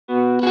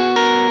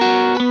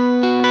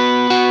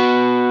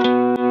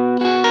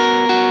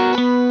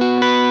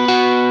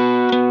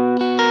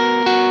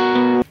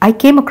I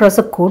came across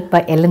a quote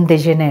by Ellen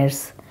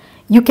DeGeneres.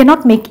 You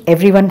cannot make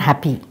everyone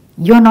happy.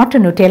 You are not a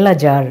Nutella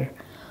jar.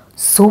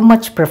 So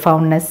much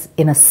profoundness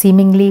in a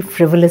seemingly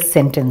frivolous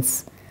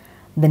sentence.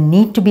 The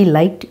need to be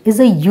liked is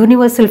a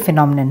universal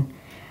phenomenon.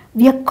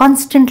 We are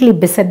constantly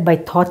beset by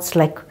thoughts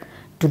like,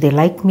 do they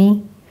like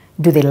me?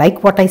 Do they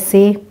like what I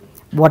say?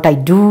 What I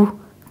do?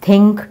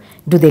 Think?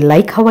 Do they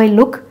like how I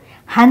look?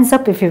 Hands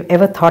up if you've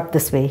ever thought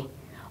this way.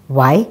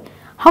 Why?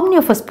 How many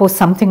of us post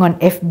something on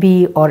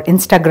FB or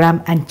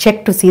Instagram and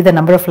check to see the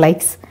number of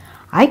likes?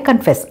 I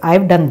confess,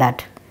 I've done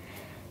that.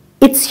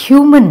 It's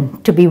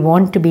human to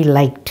want to be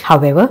liked.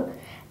 However,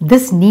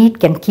 this need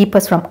can keep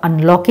us from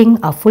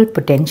unlocking our full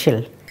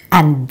potential.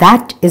 And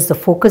that is the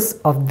focus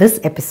of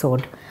this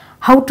episode,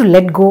 how to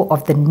let go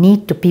of the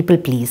need to people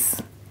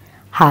please.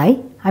 Hi,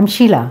 I'm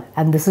Sheila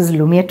and this is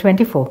Lumiere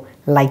 24.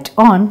 Light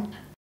on.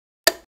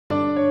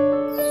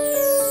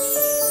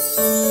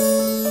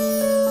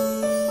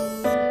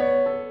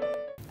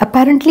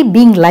 Apparently,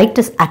 being liked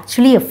is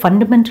actually a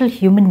fundamental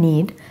human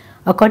need,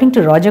 according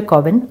to Roger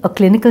Cowen, a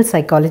clinical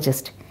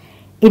psychologist.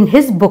 In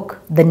his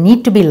book, The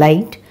Need to be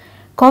Liked,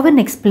 Cowen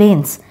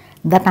explains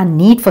that our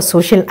need for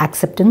social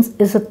acceptance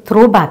is a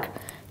throwback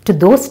to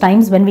those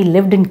times when we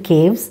lived in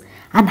caves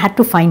and had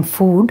to find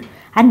food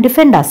and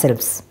defend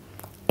ourselves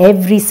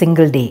every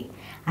single day.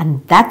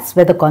 And that's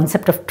where the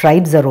concept of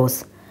tribes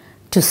arose.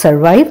 To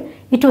survive,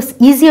 it was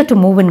easier to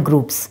move in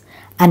groups,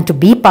 and to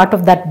be part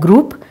of that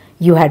group,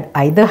 you had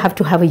either have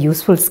to have a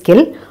useful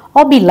skill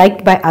or be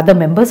liked by other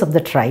members of the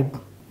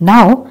tribe.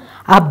 Now,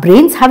 our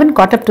brains haven't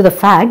caught up to the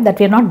fact that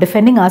we are not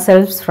defending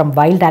ourselves from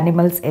wild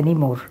animals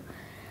anymore.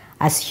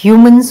 As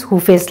humans who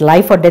face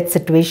life or death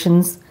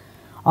situations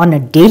on a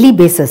daily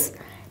basis,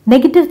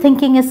 negative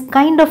thinking is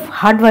kind of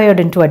hardwired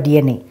into our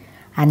DNA.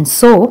 And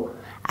so,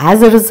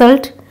 as a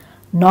result,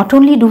 not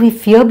only do we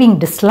fear being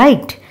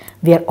disliked,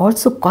 we are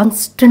also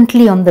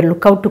constantly on the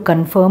lookout to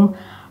confirm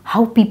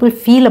how people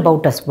feel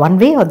about us one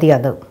way or the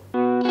other.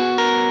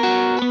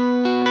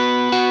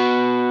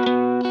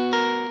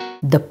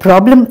 The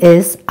problem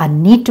is our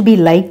need to be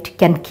liked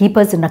can keep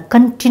us in a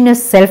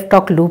continuous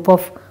self-talk loop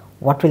of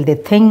what will they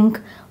think,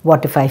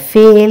 what if I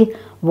fail,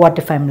 what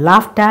if I'm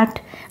laughed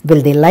at,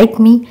 will they like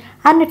me,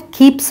 and it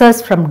keeps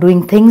us from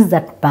doing things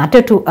that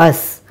matter to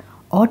us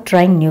or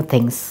trying new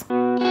things.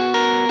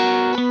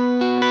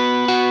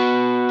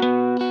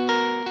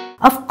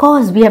 Of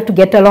course, we have to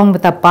get along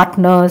with our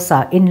partners,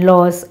 our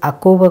in-laws, our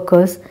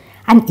co-workers,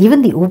 and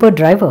even the Uber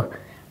driver.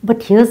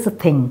 But here's the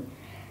thing.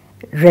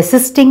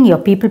 Resisting your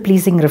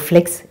people-pleasing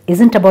reflex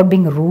isn't about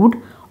being rude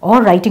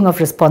or writing off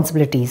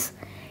responsibilities.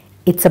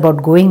 It's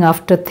about going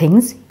after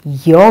things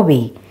your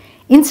way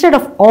instead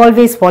of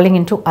always falling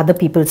into other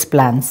people's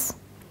plans.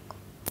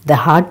 The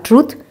hard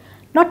truth,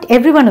 not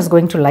everyone is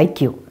going to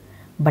like you,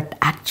 but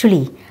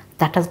actually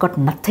that has got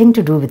nothing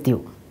to do with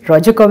you.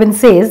 Roger Cowen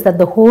says that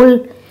the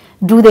whole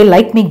do they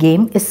like me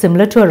game is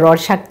similar to a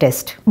Rorschach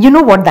test. You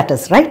know what that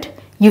is, right?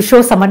 You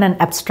show someone an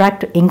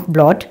abstract ink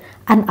blot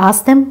and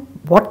ask them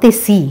what they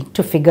see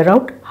to figure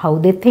out how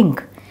they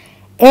think.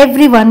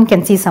 Everyone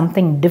can see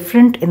something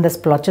different in the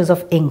splotches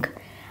of ink,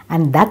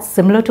 and that's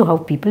similar to how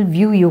people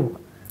view you.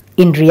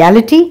 In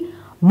reality,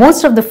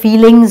 most of the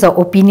feelings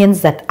or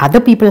opinions that other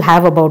people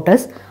have about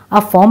us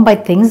are formed by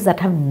things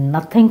that have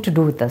nothing to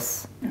do with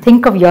us.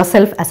 Think of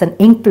yourself as an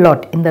ink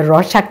blot in the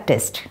Rorschach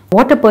test.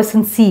 What a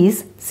person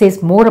sees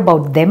says more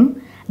about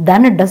them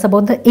than it does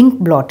about the ink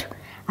blot.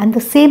 And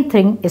the same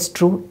thing is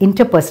true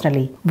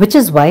interpersonally, which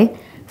is why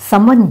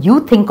someone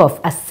you think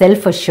of as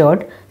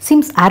self-assured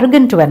seems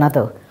arrogant to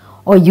another,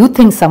 or you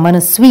think someone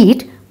is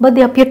sweet but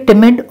they appear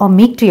timid or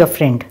meek to your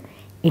friend.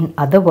 In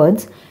other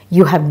words,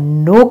 you have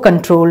no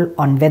control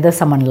on whether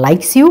someone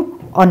likes you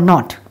or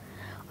not.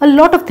 A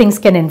lot of things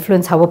can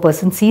influence how a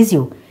person sees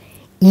you,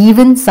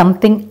 even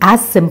something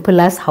as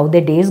simple as how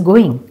their day is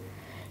going.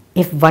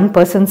 If one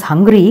person's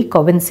hungry,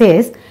 Cowen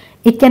says,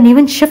 it can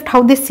even shift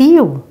how they see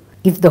you.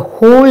 If the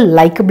whole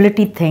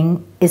likability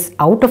thing is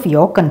out of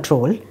your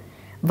control,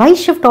 why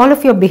shift all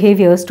of your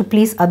behaviors to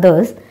please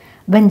others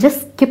when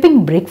just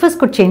skipping breakfast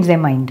could change their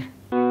mind?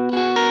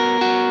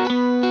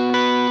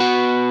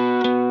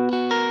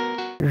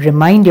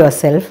 Remind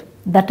yourself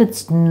that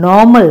it's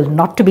normal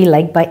not to be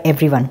liked by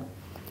everyone.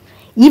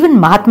 Even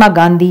Mahatma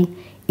Gandhi,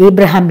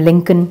 Abraham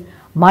Lincoln,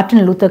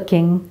 Martin Luther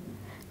King,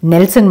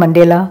 Nelson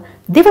Mandela,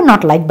 they were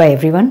not liked by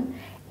everyone.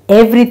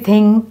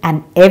 Everything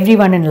and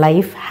everyone in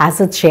life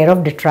has its share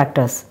of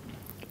detractors,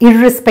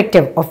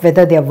 irrespective of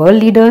whether they are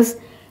world leaders,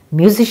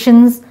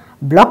 musicians,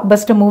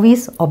 blockbuster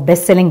movies, or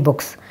best-selling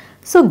books.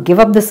 So give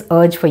up this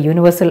urge for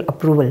universal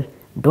approval.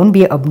 Don't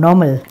be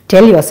abnormal.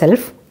 Tell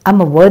yourself,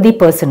 I'm a worthy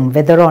person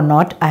whether or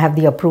not I have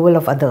the approval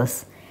of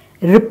others.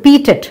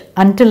 Repeat it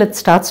until it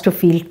starts to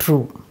feel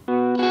true.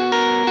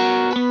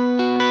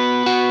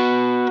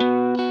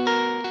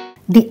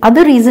 The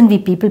other reason we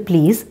people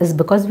please is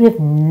because we have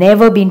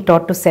never been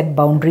taught to set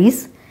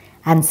boundaries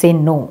and say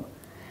no.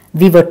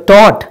 We were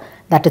taught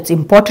that it's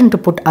important to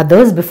put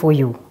others before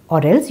you,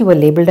 or else you were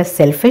labeled as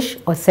selfish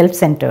or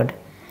self-centered.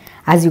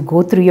 As you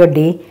go through your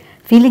day,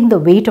 feeling the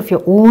weight of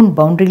your own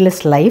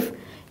boundaryless life,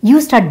 you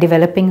start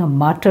developing a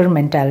martyr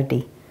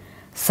mentality.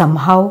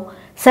 Somehow,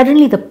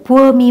 suddenly the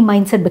poor me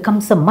mindset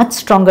becomes a much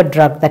stronger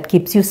drug that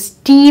keeps you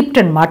steeped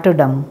in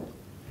martyrdom.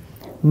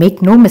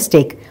 Make no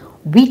mistake,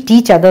 we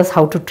teach others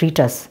how to treat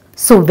us.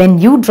 So when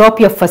you drop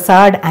your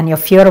facade and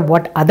your fear of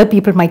what other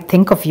people might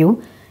think of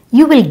you,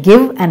 you will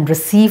give and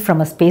receive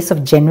from a space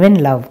of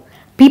genuine love.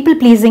 People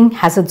pleasing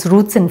has its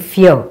roots in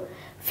fear,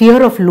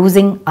 fear of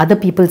losing other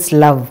people's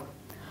love.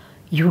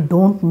 You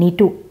don't need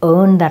to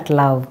earn that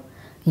love.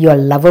 You are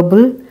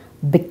lovable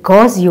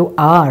because you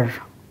are.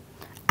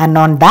 And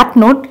on that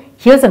note,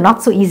 here's a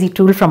not so easy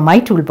tool from my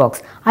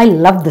toolbox. I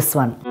love this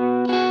one.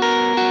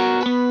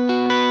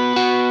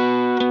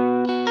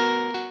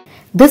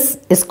 This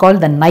is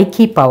called the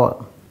Nike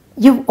Power.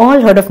 You've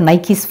all heard of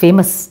Nike's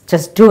famous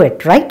 "Just Do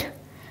It," right?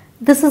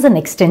 This is an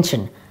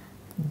extension.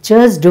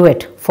 Just do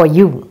it for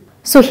you.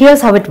 So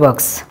here's how it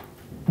works.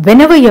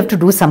 Whenever you have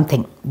to do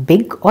something,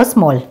 big or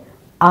small,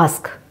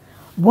 ask,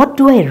 what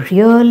do I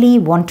really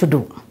want to do?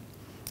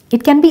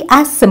 It can be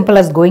as simple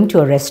as going to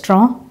a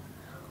restaurant,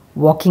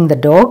 walking the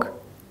dog,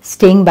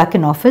 staying back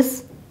in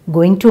office,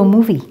 going to a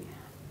movie.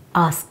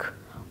 Ask,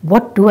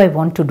 what do I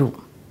want to do?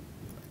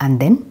 And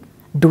then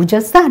do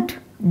just that.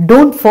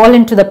 Don't fall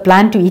into the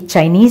plan to eat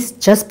Chinese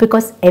just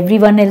because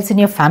everyone else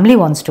in your family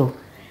wants to.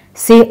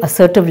 Say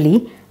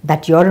assertively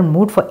that you're in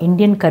mood for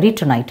Indian curry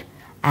tonight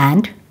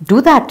and do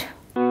that.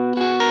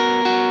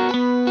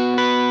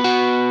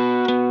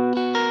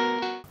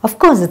 Of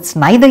course, it's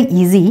neither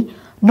easy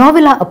nor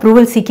will our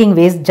approval-seeking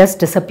ways just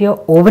disappear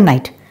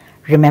overnight.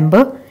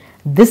 Remember,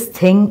 this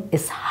thing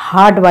is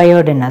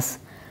hardwired in us,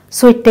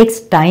 so it takes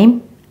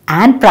time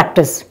and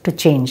practice to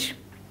change.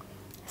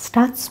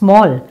 Start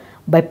small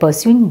by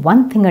pursuing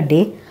one thing a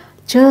day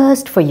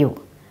just for you,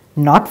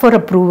 not for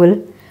approval,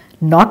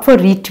 not for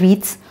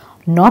retweets,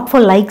 not for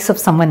likes of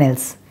someone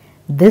else.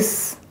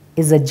 This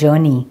is a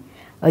journey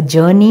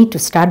to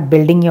start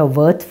building your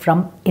worth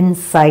from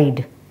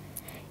inside.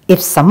 If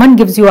someone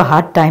gives you a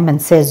hard time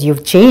and says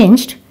you've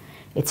changed,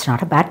 it's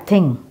not a bad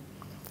thing.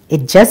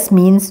 It just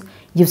means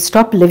you've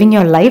stopped living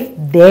your life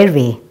their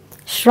way.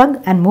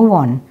 Shrug and move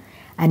on,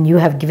 and you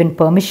have given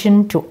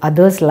permission to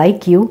others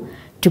like you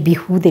to be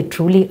who they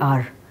truly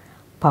are.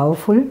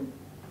 Powerful,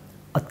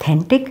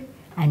 authentic,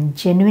 and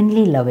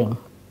genuinely loving.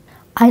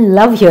 I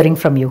love hearing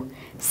from you.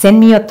 Send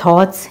me your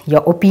thoughts,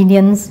 your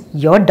opinions,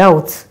 your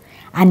doubts.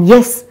 And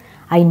yes,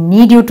 I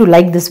need you to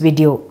like this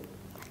video.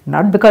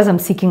 Not because I'm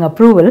seeking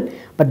approval,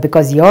 but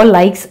because your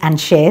likes and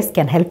shares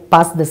can help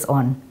pass this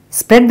on.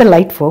 Spread the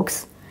light,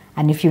 folks.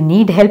 And if you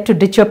need help to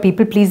ditch your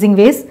people-pleasing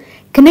ways,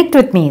 connect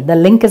with me. The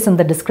link is in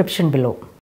the description below.